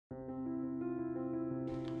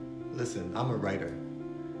Listen, I'm a writer.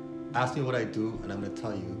 Ask me what I do, and I'm going to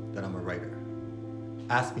tell you that I'm a writer.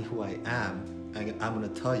 Ask me who I am, and I'm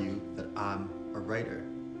going to tell you that I'm a writer.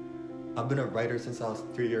 I've been a writer since I was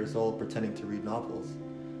 3 years old, pretending to read novels.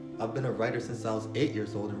 I've been a writer since I was 8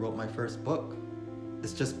 years old and wrote my first book.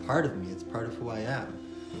 It's just part of me. It's part of who I am.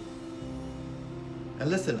 And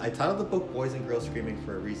listen, I titled the book Boys and Girls Screaming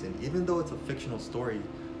for a reason. Even though it's a fictional story,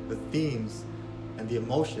 the themes and the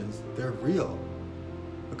emotions, they're real.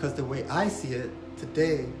 Because the way I see it,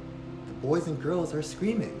 today, the boys and girls are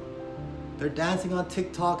screaming. They're dancing on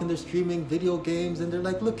TikTok and they're streaming video games and they're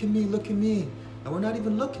like, look at me, look at me. And we're not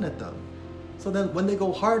even looking at them. So then when they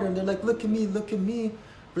go harder and they're like, look at me,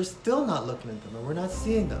 we're still not looking at them and we're not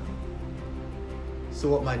seeing them. So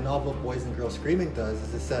what my novel Boys and Girls Screaming does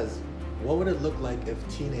is it says, what would it look like if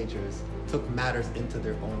teenagers took matters into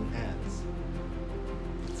their own hands?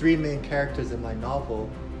 The three main characters in my novel,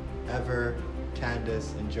 Ever,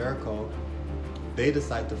 Candace, and Jericho, they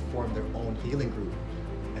decide to form their own healing group.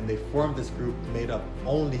 And they form this group made up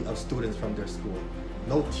only of students from their school.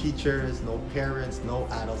 No teachers, no parents, no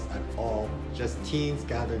adults at all. Just teens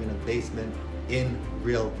gathering in a basement in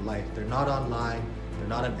real life. They're not online, they're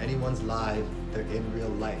not on anyone's live, they're in real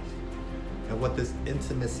life. And what this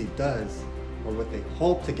intimacy does, or what they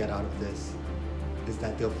hope to get out of this, is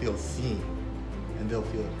that they'll feel seen and they'll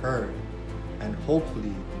feel heard. And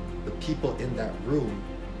hopefully the people in that room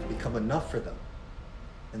become enough for them.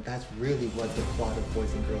 And that's really what the plot of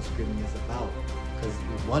Boys and Girls Screaming is about. Because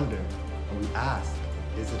we wonder and we ask,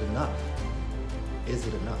 is it enough? Is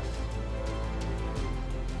it enough?